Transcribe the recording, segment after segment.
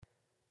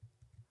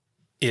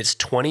It's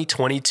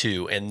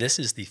 2022, and this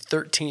is the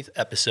 13th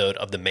episode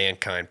of the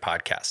Mankind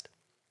Podcast.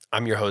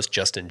 I'm your host,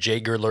 Justin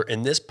J. Girdler,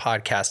 and this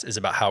podcast is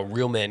about how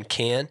real men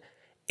can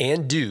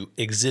and do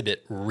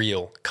exhibit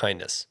real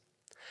kindness.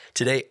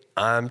 Today,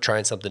 I'm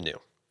trying something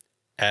new.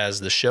 As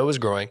the show is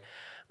growing,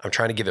 I'm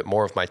trying to give it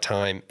more of my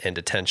time and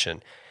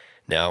attention.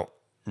 Now,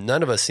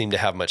 none of us seem to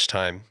have much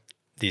time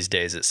these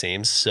days, it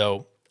seems,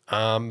 so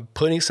I'm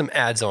putting some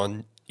ads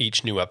on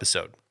each new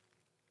episode.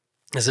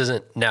 This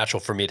isn't natural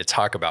for me to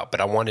talk about,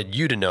 but I wanted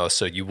you to know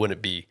so you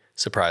wouldn't be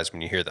surprised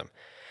when you hear them,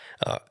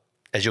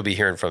 as you'll be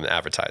hearing from the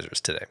advertisers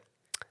today.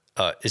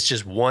 It's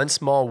just one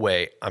small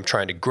way I'm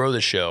trying to grow the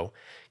show,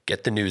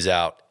 get the news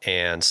out,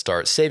 and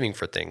start saving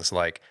for things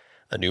like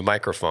a new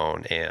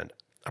microphone and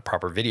a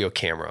proper video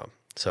camera.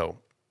 So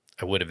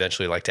I would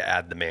eventually like to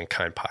add the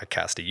Mankind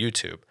Podcast to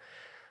YouTube.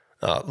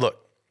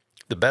 Look,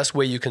 the best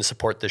way you can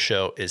support the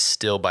show is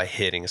still by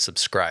hitting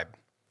subscribe.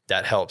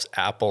 That helps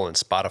Apple and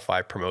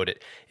Spotify promote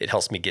it. It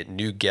helps me get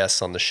new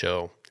guests on the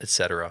show,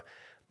 etc.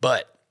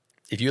 But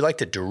if you'd like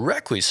to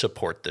directly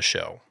support the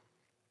show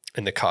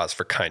and the cause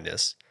for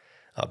kindness,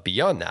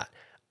 beyond that,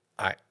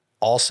 I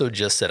also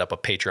just set up a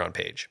Patreon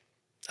page.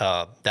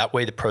 That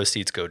way the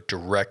proceeds go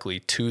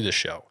directly to the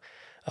show.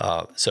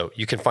 So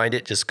you can find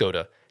it. Just go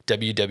to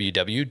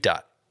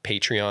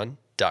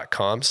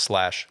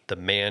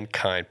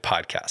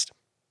www.patreon.com/theMankindPodcast.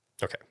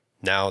 Okay,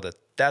 now that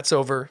that's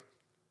over,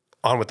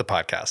 on with the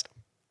podcast.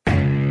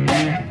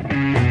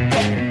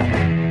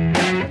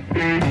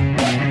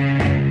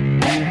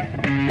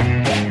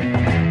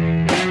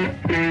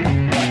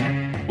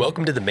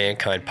 Welcome to the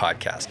Mankind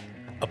Podcast,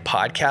 a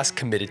podcast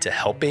committed to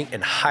helping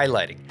and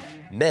highlighting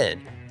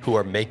men who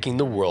are making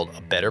the world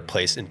a better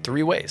place in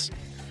three ways.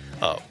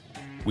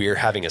 We are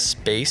having a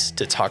space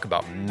to talk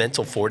about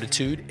mental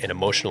fortitude and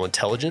emotional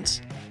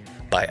intelligence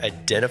by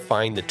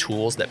identifying the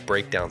tools that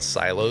break down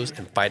silos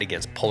and fight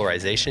against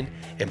polarization,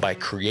 and by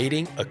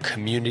creating a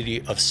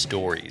community of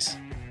stories.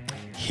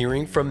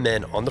 Hearing from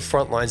men on the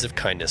front lines of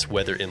kindness,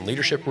 whether in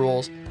leadership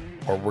roles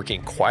or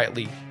working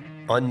quietly,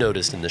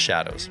 unnoticed in the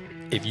shadows.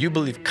 If you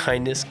believe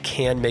kindness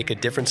can make a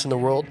difference in the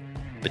world,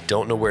 but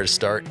don't know where to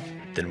start,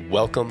 then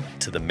welcome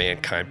to the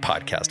Mankind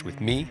Podcast with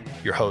me,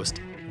 your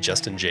host,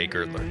 Justin J.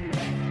 Girdler.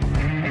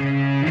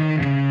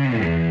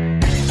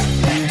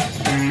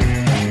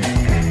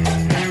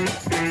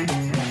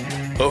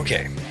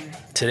 Okay,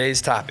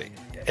 today's topic.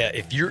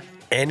 If you're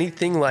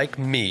anything like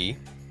me,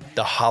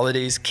 the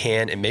holidays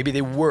can, and maybe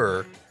they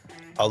were,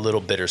 a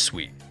little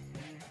bittersweet.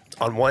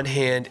 On one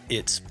hand,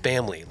 it's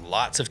family,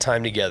 lots of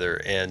time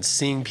together, and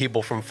seeing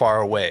people from far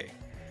away.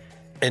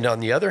 And on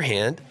the other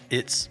hand,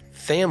 it's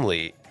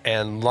family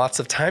and lots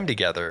of time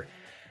together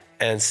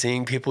and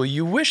seeing people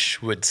you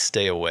wish would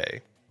stay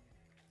away.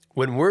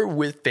 When we're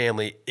with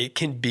family, it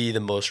can be the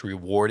most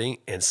rewarding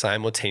and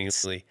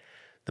simultaneously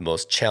the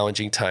most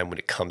challenging time when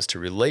it comes to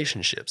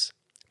relationships,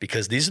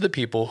 because these are the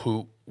people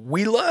who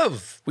we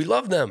love. We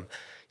love them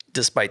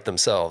despite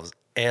themselves,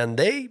 and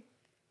they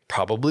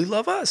probably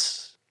love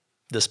us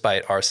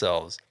despite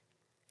ourselves.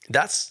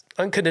 That's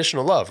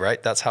unconditional love,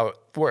 right? That's how it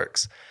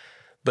works.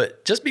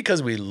 But just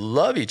because we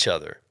love each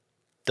other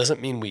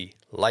doesn't mean we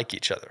like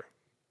each other.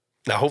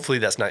 Now, hopefully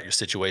that's not your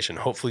situation.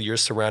 Hopefully you're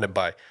surrounded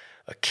by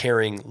a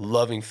caring,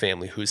 loving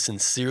family who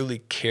sincerely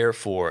care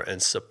for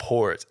and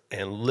support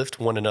and lift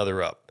one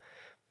another up,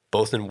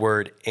 both in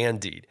word and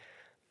deed.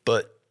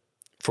 But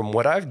from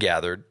what I've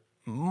gathered,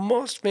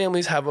 most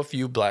families have a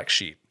few black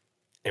sheep.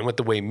 And with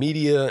the way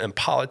media and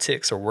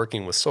politics are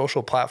working with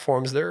social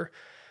platforms, there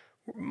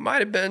might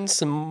have been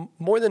some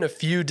more than a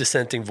few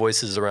dissenting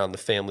voices around the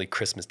family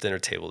Christmas dinner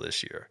table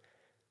this year.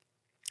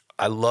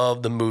 I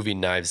love the movie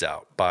Knives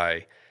Out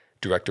by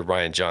director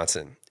Rian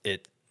Johnson.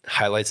 It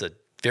highlights a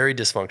very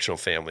dysfunctional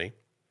family,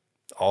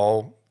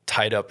 all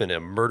tied up in a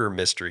murder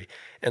mystery,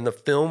 and the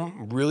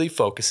film really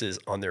focuses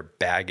on their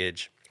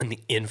baggage and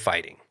the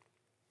infighting.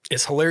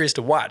 It's hilarious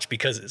to watch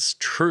because it's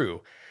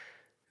true.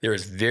 There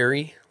is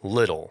very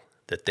little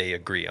that they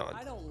agree on.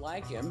 I don't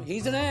like him.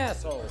 He's an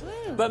asshole.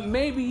 But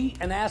maybe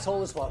an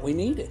asshole is what we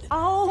needed.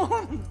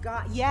 Oh,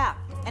 God, yeah.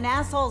 An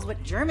asshole is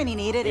what Germany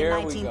needed in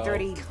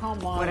 1930.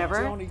 Come on, whatever.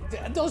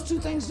 Joni. Those two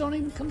things don't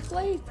even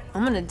conflate.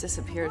 I'm gonna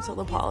disappear till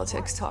the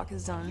politics talk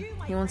is done.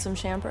 You want some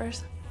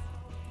champers?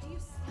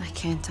 I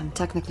can't. I'm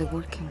technically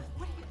working.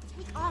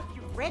 Take off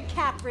your red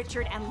cap,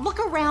 Richard, and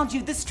look around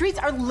you. The streets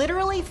are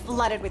literally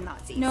flooded with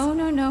Nazis. No.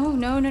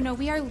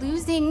 We are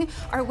losing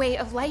our way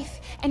of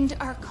life and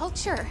our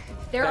culture.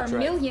 There That's are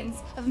right. millions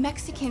of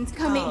Mexicans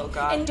coming. Oh,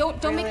 God. And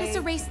don't make Really? this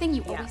a race thing.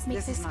 You Yeah, always make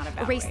this is this not a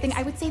about race thing. race.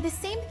 I would say the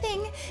same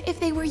thing if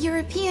they were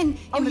European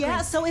Oh, immigrants.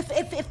 yeah? So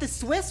if the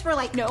Swiss were,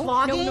 like, No,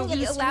 clogging in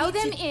we the allow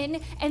streets, them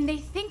in, and they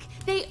think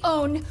they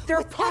own they're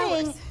with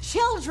putting ours.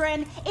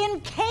 children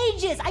in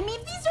cages. I mean,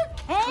 these are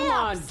camps. Come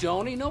on,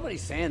 Joni.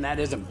 Nobody's saying that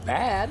isn't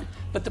bad.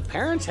 But the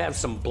parents have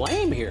some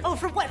blame here. Oh,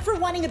 for what? For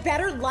wanting a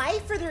better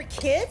life for their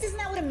kids? Isn't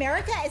that what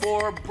America is?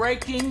 For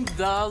breaking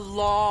the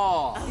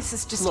law. This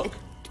is just... Look,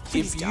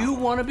 please if don't. you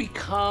want to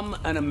become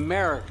an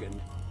American,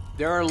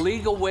 there are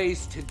legal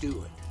ways to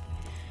do it.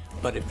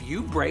 But if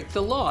you break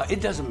the law,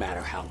 it doesn't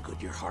matter how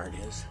good your heart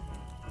is.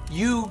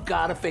 You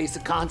gotta face the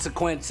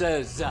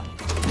consequences.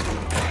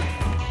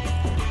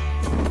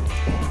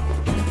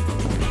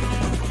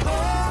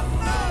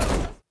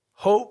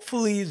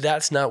 Hopefully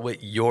that's not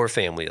what your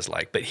family is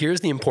like, but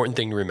here's the important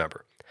thing to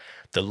remember.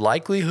 The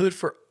likelihood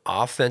for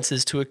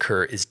offenses to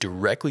occur is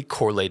directly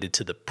correlated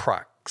to the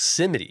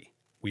proximity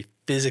we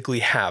physically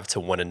have to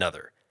one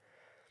another.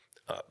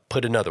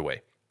 Put another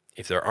way,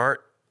 if there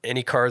aren't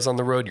any cars on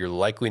the road, you're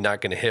likely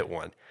not going to hit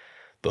one.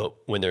 But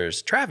when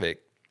there's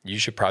traffic, you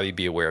should probably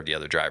be aware of the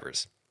other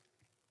drivers.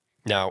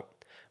 Now,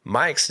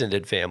 my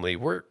extended family,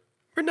 we're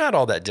not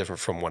all that different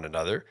from one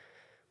another.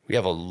 We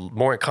have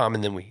more in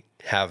common than we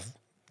have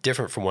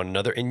different from one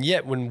another. And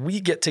yet when we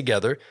get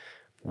together,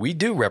 we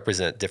do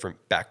represent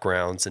different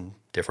backgrounds and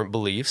different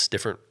beliefs,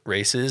 different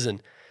races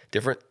and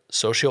different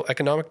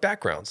socioeconomic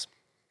backgrounds.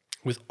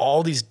 With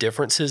all these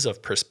differences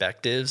of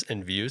perspectives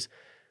and views,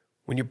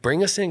 when you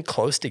bring us in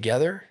close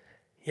together,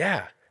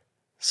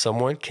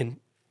 someone can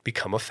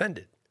become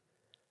offended.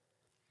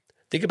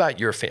 Think about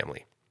your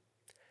family.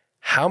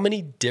 How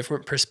many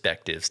different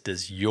perspectives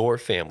does your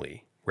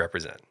family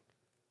represent?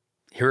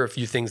 Here are a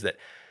few things that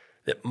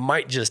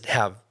might just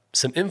have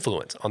some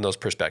influence on those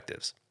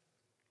perspectives.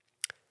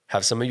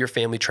 Have some of your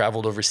family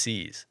traveled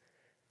overseas?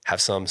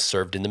 Have some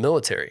served in the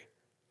military?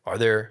 Are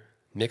there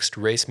mixed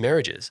race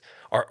marriages?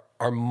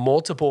 Are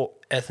multiple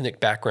ethnic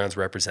backgrounds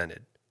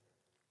represented?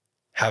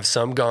 Have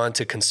some gone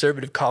to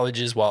conservative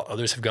colleges while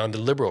others have gone to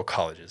liberal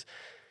colleges?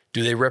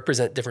 Do they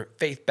represent different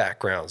faith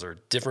backgrounds or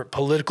different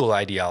political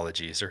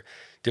ideologies or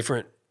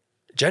different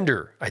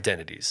gender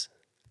identities?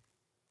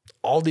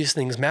 All these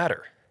things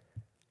matter.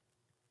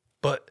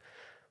 But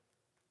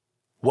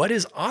what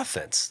is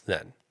offense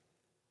then?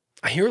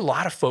 I hear a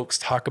lot of folks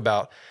talk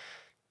about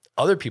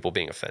other people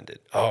being offended.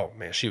 Oh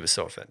man, she was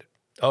so offended.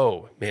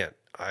 Oh man,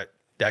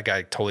 that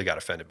guy totally got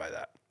offended by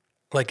that.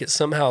 Like it's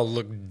somehow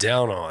looked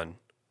down on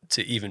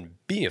to even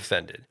be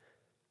offended.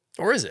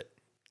 Or is it?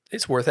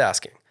 It's worth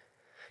asking.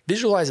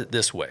 Visualize it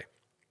this way.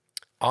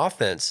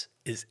 Offense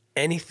is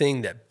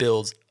anything that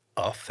builds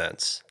a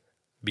fence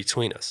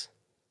between us.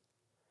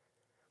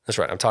 That's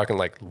right. I'm talking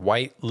like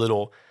white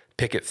little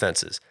picket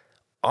fences.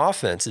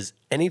 Offense is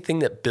anything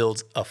that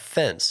builds a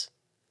fence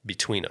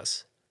between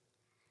us.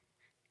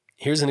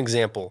 Here's an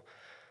example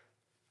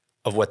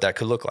of what that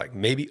could look like.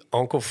 Maybe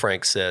Uncle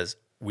Frank says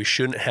we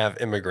shouldn't have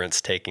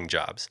immigrants taking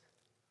jobs.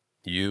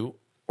 You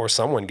or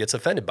someone gets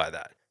offended by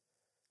that.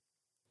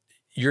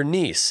 Your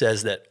niece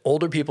says that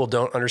older people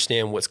don't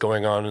understand what's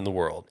going on in the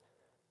world.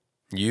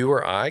 You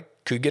or I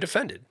could get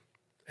offended.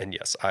 And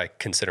yes, I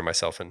consider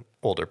myself an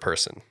older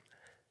person.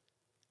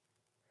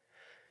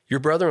 Your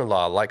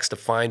brother-in-law likes to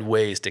find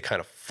ways to kind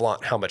of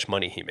flaunt how much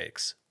money he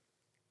makes.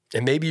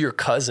 And maybe your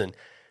cousin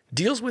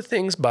deals with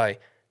things by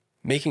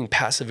making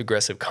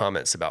passive-aggressive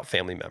comments about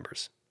family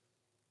members.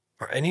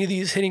 Are any of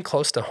these hitting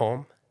close to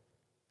home?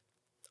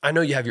 I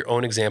know you have your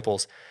own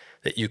examples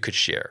that you could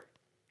share.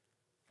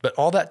 But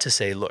all that to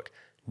say, look,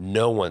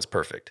 no one's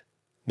perfect.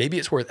 Maybe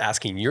it's worth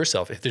asking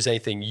yourself if there's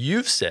anything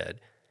you've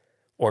said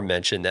or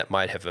mentioned that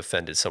might have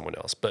offended someone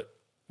else. But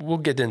we'll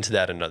get into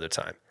that another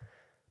time.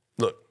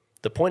 Look,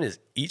 the point is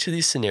each of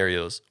these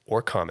scenarios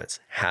or comments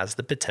has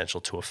the potential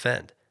to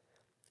offend.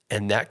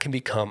 And that can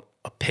become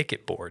a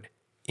picket board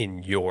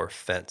in your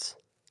fence.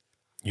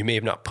 You may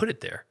have not put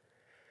it there,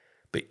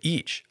 but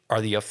each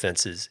are the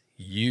offenses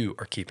you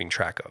are keeping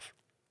track of.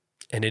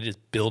 And it is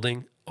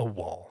building a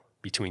wall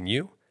between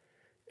you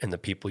and the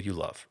people you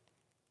love.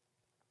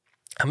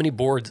 How many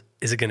boards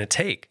is it going to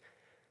take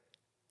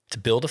to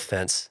build a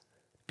fence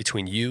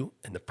between you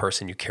and the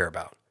person you care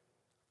about?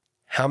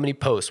 How many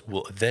posts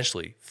will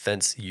eventually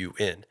fence you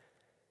in?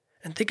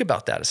 And think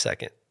about that a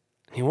second.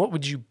 I mean, what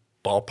would you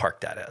ballpark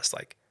that as?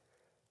 Like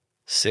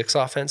 6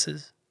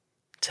 offenses?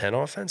 10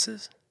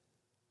 offenses?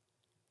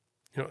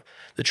 You know,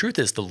 the truth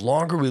is the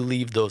longer we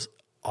leave those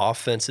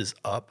offenses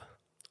up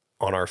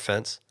on our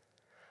fence,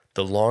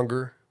 the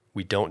longer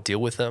we don't deal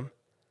with them,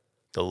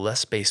 the less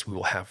space we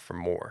will have for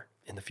more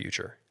in the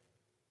future.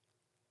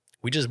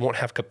 We just won't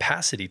have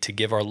capacity to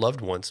give our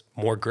loved ones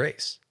more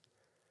grace.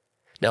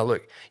 Now,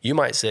 look, you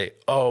might say,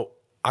 oh,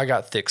 I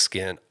got thick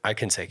skin, I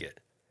can take it.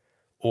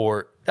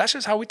 Or that's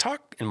just how we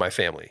talk in my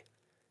family.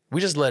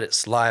 We just let it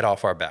slide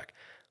off our back.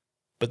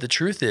 But the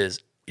truth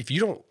is, if you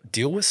don't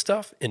deal with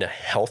stuff in a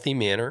healthy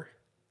manner,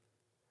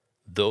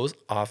 those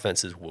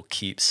offenses will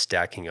keep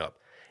stacking up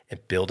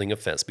and building a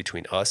fence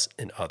between us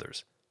and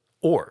others.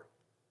 Or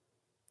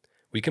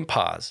we can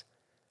pause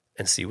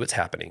and see what's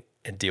happening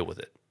and deal with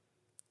it,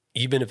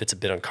 even if it's a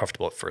bit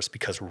uncomfortable at first,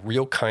 because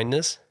real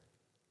kindness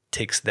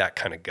takes that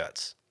kind of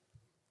guts.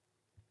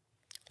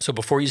 So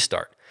before you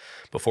start,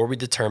 before we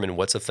determine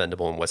what's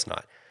offendable and what's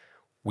not,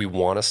 we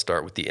want to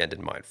start with the end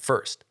in mind.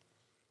 First,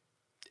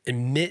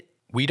 admit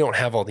we don't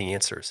have all the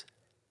answers.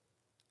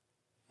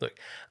 Look,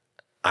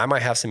 I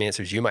might have some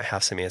answers. You might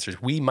have some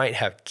answers. We might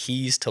have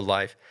keys to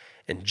life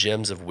and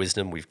gems of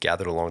wisdom we've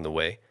gathered along the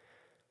way,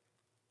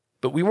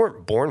 but we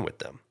weren't born with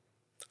them.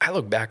 I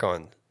look back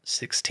on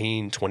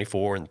 16,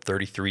 24, and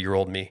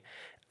 33-year-old me,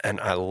 And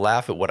I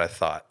laugh at what I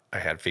thought I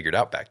had figured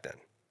out back then.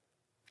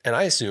 And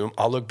I assume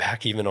I'll look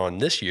back even on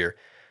this year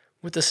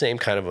with the same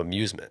kind of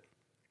amusement.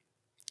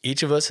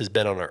 Each of us has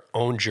been on our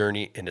own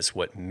journey, and it's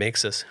what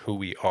makes us who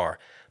we are.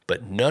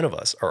 But none of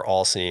us are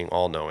all seeing,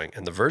 all knowing.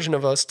 And the version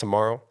of us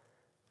tomorrow,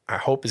 I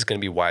hope, is going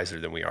to be wiser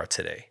than we are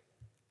today.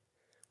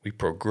 We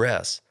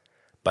progress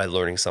by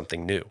learning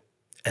something new.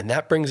 And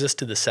that brings us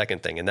to the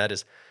second thing, and that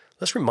is,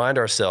 let's remind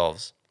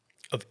ourselves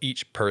of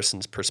each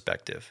person's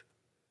perspective,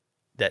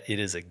 that it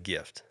is a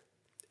gift.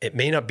 It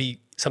may not be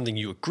something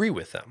you agree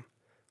with them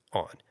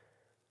on,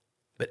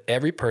 but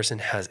every person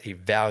has a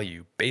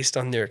value based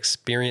on their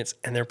experience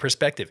and their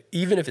perspective,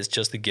 even if it's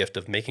just the gift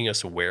of making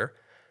us aware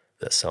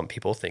that some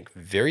people think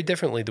very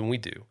differently than we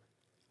do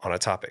on a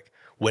topic.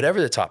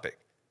 Whatever the topic,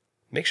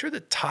 make sure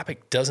the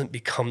topic doesn't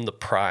become the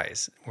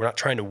prize. We're not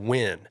trying to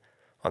win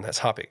on that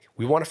topic.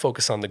 We want to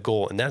focus on the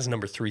goal, and that is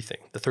number three thing.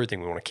 The third thing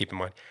we want to keep in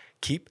mind,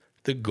 keep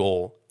the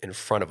goal in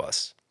front of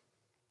us.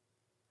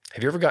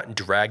 Have you ever gotten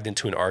dragged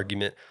into an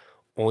argument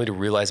only to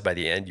realize by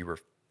the end you were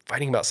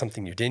fighting about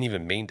something you didn't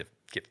even mean to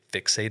get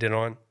fixated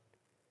on?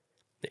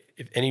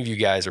 If any of you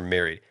guys are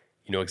married,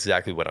 you know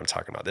exactly what I'm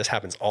talking about. This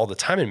happens all the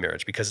time in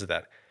marriage because of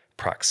that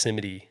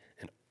proximity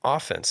and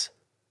offense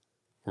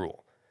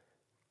rule.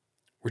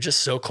 We're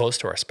just so close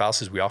to our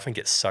spouses, we often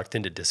get sucked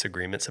into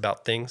disagreements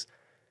about things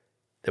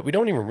that we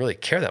don't even really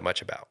care that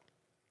much about.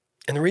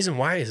 And the reason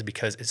why is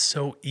because it's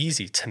so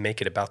easy to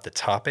make it about the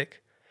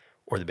topic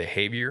or the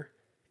behavior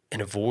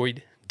and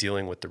avoid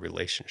dealing with the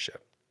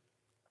relationship.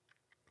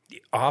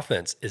 The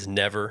offense is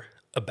never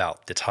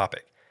about the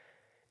topic.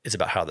 It's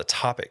about how the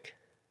topic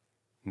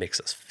makes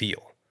us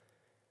feel.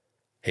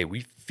 Hey,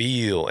 we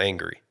feel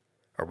angry,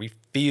 or we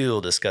feel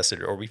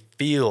disgusted, or we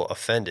feel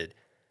offended,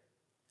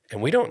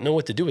 and we don't know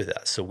what to do with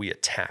that, so we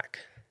attack.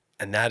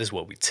 And that is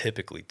what we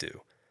typically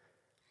do.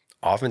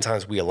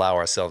 Oftentimes we allow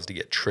ourselves to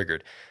get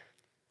triggered.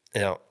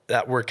 Now,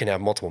 that word can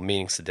have multiple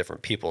meanings to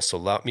different people, so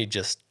let me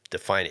just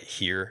define it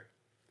here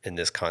in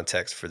this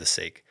context for the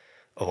sake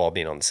of all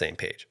being on the same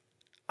page.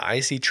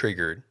 I see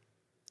triggered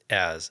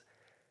as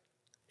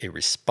a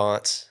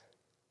response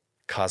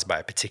caused by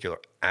a particular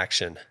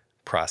action,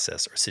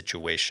 process, or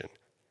situation.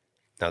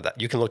 Now,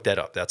 that you can look that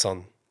up. That's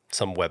on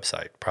some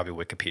website, probably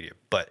Wikipedia.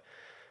 But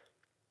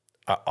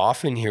I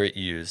often hear it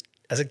used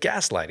as a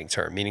gaslighting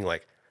term, meaning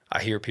like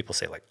I hear people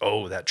say like,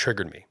 oh, that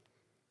triggered me.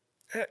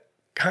 That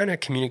kind of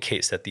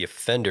communicates that the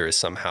offender is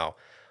somehow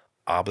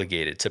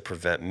obligated to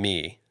prevent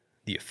me,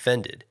 the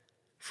offended,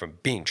 from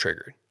being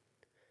triggered.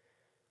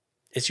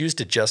 It's used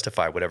to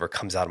justify whatever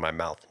comes out of my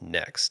mouth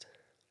next.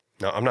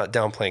 Now, I'm not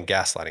downplaying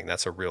gaslighting.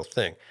 That's a real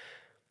thing.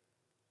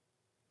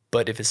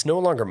 But if it's no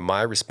longer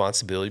my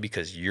responsibility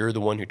because you're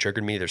the one who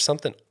triggered me, there's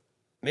something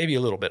maybe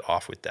a little bit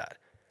off with that.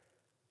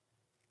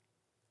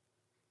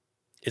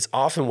 It's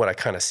often what I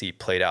kind of see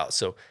played out.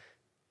 So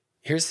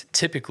here's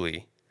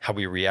typically how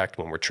we react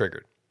when we're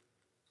triggered.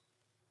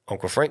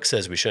 Uncle Frank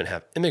says we shouldn't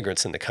have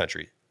immigrants in the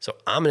country. So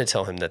I'm going to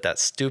tell him that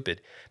that's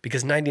stupid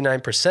because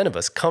 99% of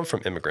us come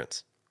from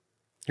immigrants.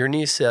 Your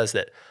niece says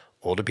that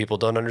older people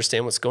don't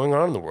understand what's going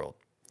on in the world.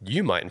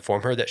 You might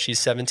inform her that she's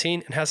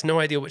 17 and has no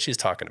idea what she's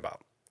talking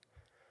about.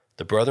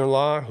 The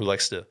brother-in-law who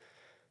likes to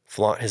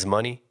flaunt his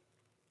money,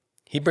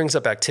 he brings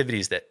up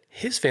activities that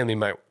his family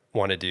might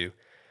want to do,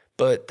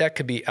 but that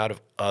could be out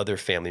of other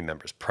family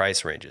members'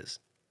 price ranges.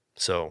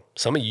 So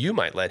some of you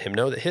might let him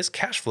know that his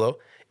cash flow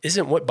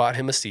isn't what bought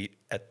him a seat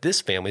at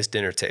this family's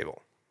dinner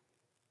table.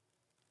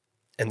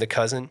 And the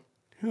cousin,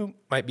 who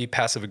might be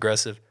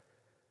passive-aggressive,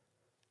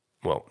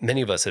 well,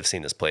 many of us have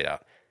seen this played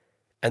out.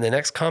 And the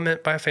next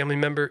comment by a family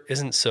member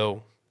isn't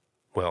so,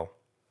 well,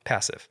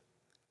 passive.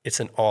 It's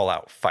an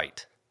all-out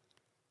fight.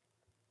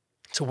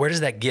 So where does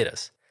that get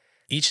us?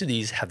 Each of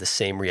these have the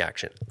same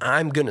reaction.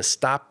 I'm going to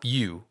stop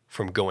you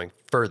from going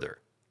further.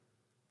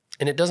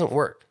 And it doesn't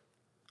work.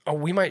 Oh,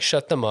 we might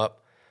shut them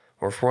up,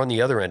 or if we're on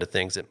the other end of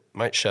things, it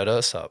might shut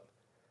us up.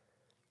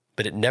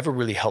 But it never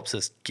really helps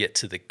us get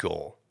to the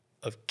goal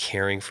of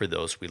caring for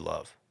those we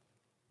love.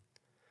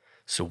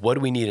 So what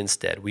do we need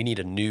instead? We need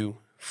a new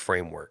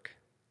framework.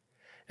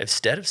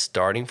 Instead of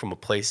starting from a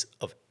place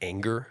of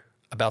anger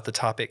about the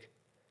topic,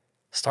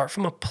 start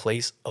from a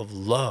place of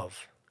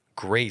love,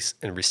 grace,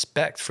 and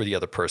respect for the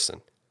other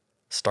person.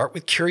 Start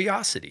with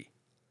curiosity.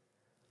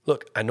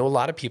 Look, I know a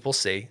lot of people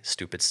say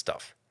stupid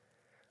stuff.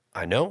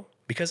 I know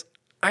because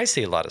I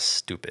say a lot of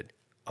stupid,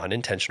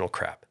 unintentional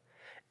crap.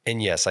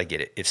 And yes, I get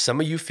it. If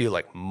some of you feel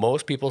like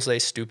most people say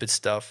stupid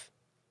stuff,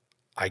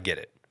 I get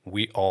it.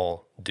 We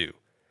all do.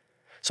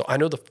 So I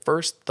know the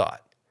first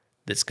thought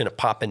that's going to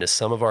pop into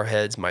some of our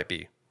heads might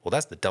be, well,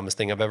 that's the dumbest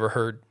thing I've ever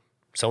heard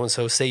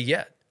so-and-so say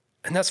yet.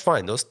 And that's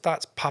fine. Those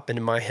thoughts pop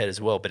into my head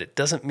as well, but it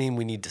doesn't mean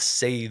we need to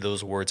say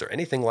those words or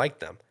anything like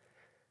them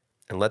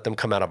and let them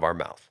come out of our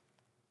mouth.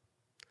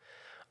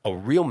 A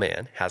real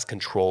man has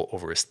control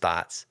over his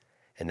thoughts,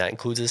 and that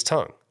includes his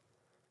tongue.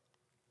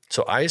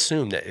 So I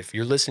assume that if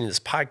you're listening to this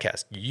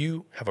podcast,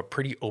 you have a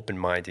pretty open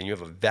mind and you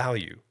have a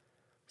value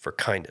for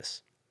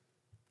kindness.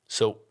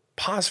 So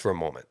pause for a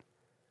moment.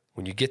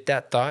 When you get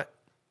that thought,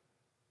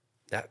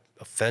 that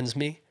offends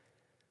me,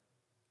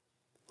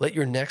 Let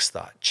your next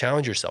thought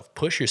challenge yourself,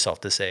 push yourself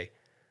to say,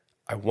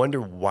 I wonder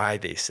why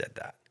they said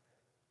that.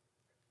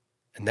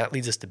 And that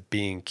leads us to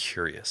being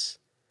curious.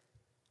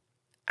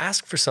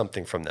 Ask for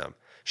something from them.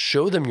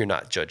 Show them you're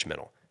not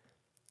judgmental.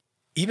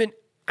 Even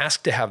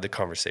ask to have the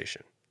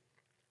conversation.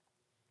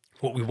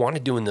 What we want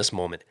to do in this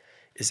moment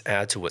is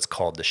add to what's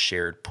called the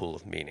shared pool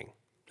of meaning.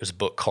 There's a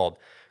book called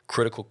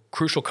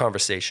Crucial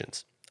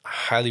Conversations. I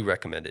highly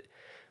recommend it,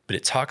 but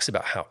it talks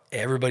about how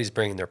everybody's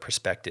bringing their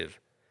perspective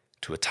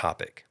to a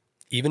topic.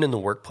 Even in the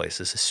workplace,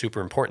 this is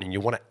super important, and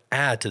you want to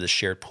add to the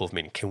shared pool of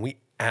meaning. Can we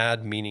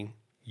add meaning?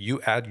 You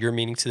add your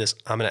meaning to this,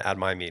 I'm going to add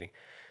my meaning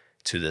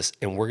to this,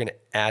 and we're going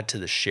to add to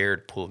the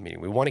shared pool of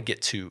meaning. We want to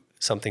get to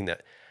something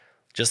that,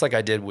 just like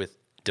I did with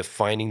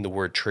defining the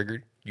word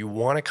triggered, you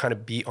want to kind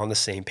of be on the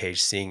same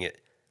page, seeing it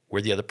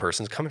where the other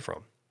person's coming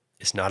from.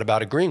 It's not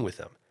about agreeing with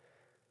them.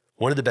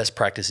 One of the best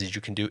practices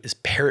you can do is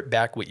parrot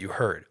back what you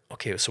heard.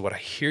 Okay, so what I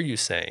hear you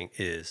saying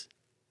is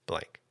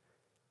blank.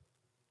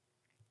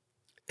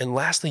 And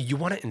lastly, you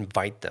want to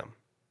invite them.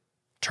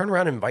 Turn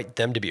around and invite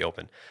them to be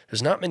open.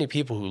 There's not many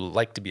people who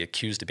like to be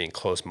accused of being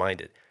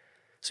closed-minded.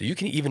 So you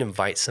can even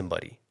invite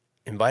somebody,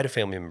 invite a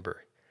family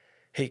member.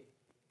 Hey,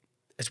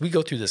 as we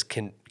go through this,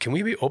 can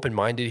we be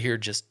open-minded here?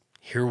 Just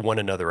hear one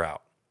another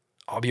out.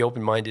 I'll be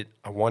open-minded.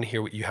 I want to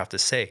hear what you have to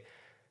say.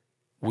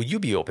 Will you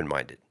be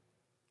open-minded?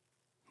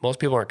 Most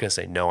people aren't going to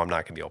say, no, I'm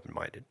not going to be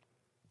open-minded.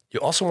 You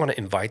also want to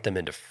invite them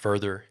into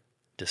further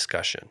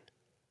discussion.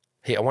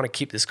 Hey, I want to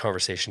keep this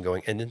conversation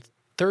going. And then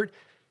third,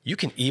 you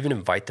can even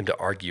invite them to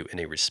argue in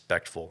a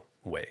respectful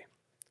way.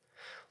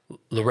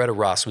 Loretta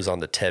Ross was on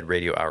the TED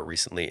Radio Hour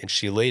recently, and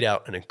she laid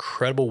out an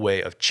incredible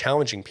way of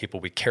challenging people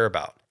we care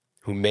about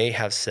who may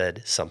have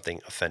said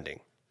something offending.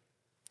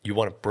 You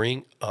want to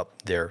bring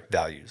up their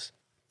values.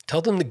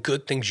 Tell them the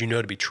good things you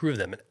know to be true of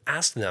them and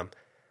ask them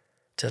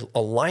to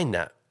align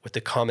that with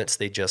the comments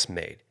they just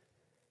made.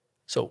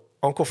 So,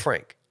 Uncle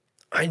Frank,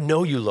 I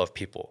know you love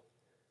people.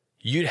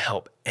 You'd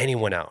help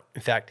anyone out.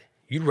 In fact,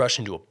 you'd rush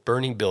into a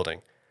burning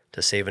building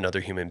to save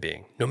another human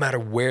being, no matter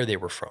where they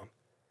were from.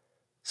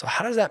 So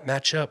how does that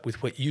match up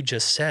with what you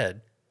just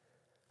said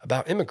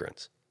about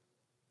immigrants?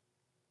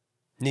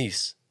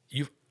 Niece,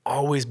 you've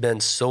always been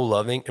so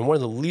loving and one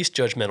of the least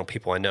judgmental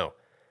people I know.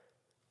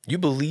 You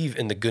believe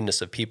in the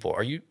goodness of people.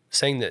 Are you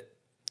saying that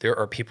there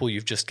are people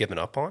you've just given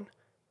up on?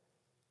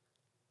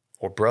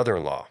 Or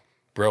brother-in-law,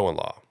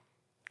 bro-in-law,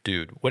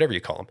 dude, whatever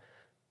you call him.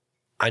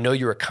 I know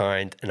you're a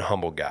kind and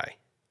humble guy.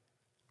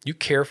 You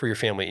care for your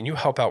family and you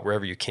help out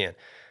wherever you can.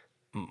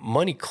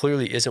 Money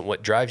clearly isn't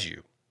what drives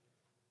you.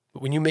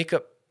 But when you make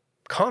a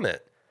comment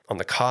on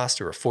the cost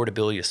or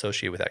affordability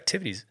associated with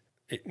activities,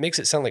 it makes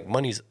it sound like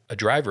money's a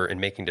driver in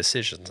making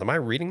decisions. Am I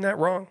reading that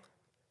wrong?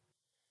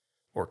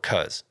 Or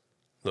cuz,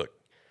 look,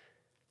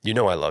 you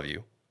know I love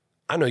you.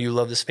 I know you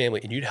love this family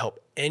and you'd help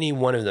any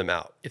one of them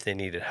out if they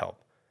needed help.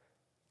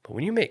 But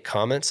when you make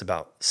comments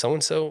about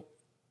so-and-so,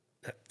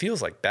 that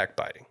feels like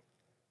backbiting.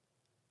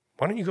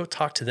 Why don't you go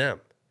talk to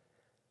them?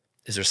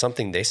 Is there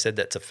something they said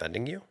that's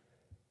offending you?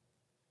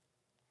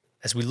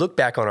 As we look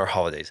back on our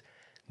holidays,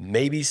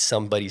 maybe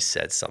somebody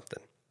said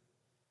something.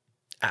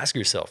 Ask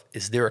yourself,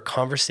 is there a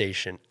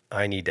conversation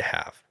I need to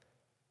have?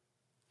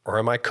 Or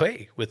am I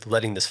okay with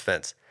letting this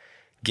fence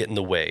get in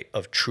the way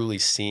of truly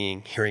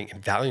seeing, hearing,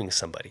 and valuing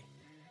somebody?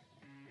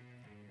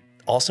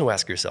 Also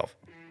ask yourself,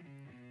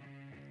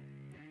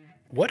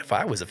 what if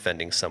I was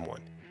offending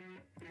someone?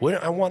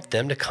 Wouldn't I want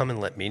them to come and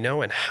let me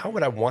know? And how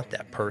would I want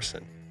that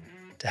person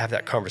to have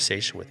that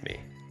conversation with me?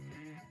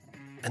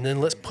 And then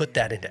let's put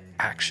that into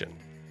action.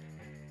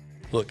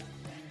 Look,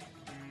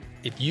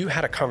 if you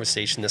had a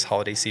conversation this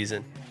holiday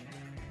season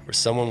where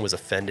someone was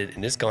offended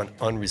and it's gone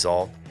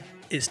unresolved,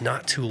 it's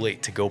not too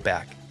late to go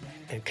back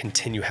and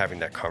continue having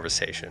that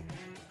conversation.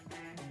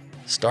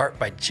 Start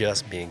by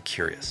just being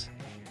curious.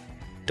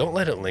 Don't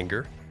let it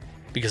linger,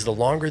 because the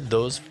longer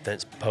those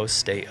fence posts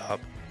stay up,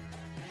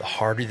 the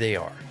harder they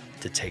are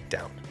to take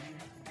down.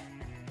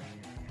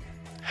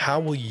 How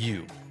will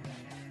you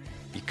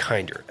be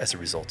kinder as a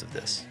result of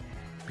this?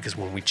 Because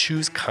when we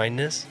choose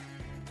kindness,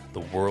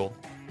 the world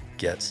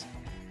gets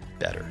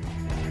better.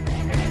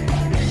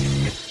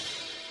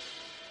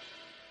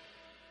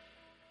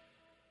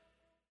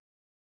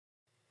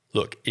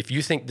 Look, if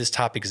you think this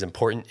topic is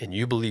important and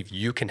you believe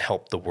you can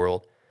help the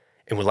world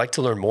and would like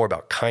to learn more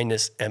about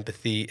kindness,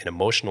 empathy, and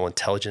emotional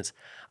intelligence,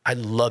 I'd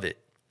love it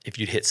if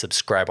you'd hit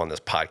subscribe on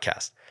this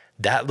podcast.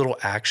 That little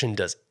action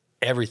does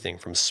everything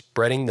from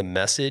spreading the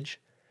message,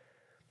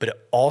 but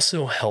it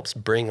also helps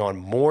bring on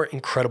more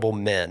incredible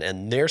men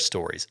and their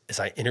stories as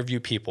I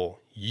interview people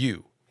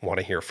you want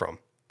to hear from.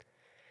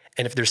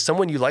 And if there's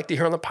someone you'd like to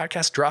hear on the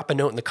podcast, drop a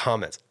note in the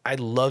comments.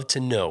 I'd love to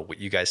know what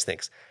you guys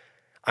think.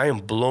 I am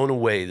blown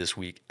away this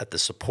week at the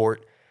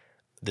support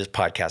this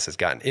podcast has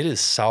gotten. It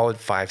is solid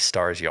 5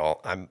 stars,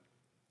 y'all.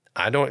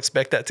 I don't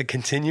expect that to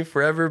continue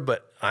forever,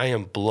 but I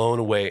am blown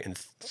away and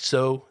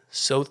so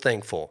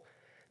thankful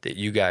that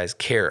you guys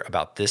care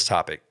about this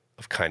topic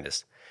of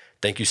kindness.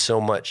 Thank you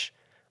so much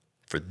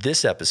for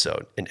this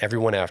episode and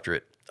everyone after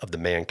it of the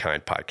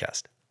Mankind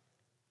Podcast.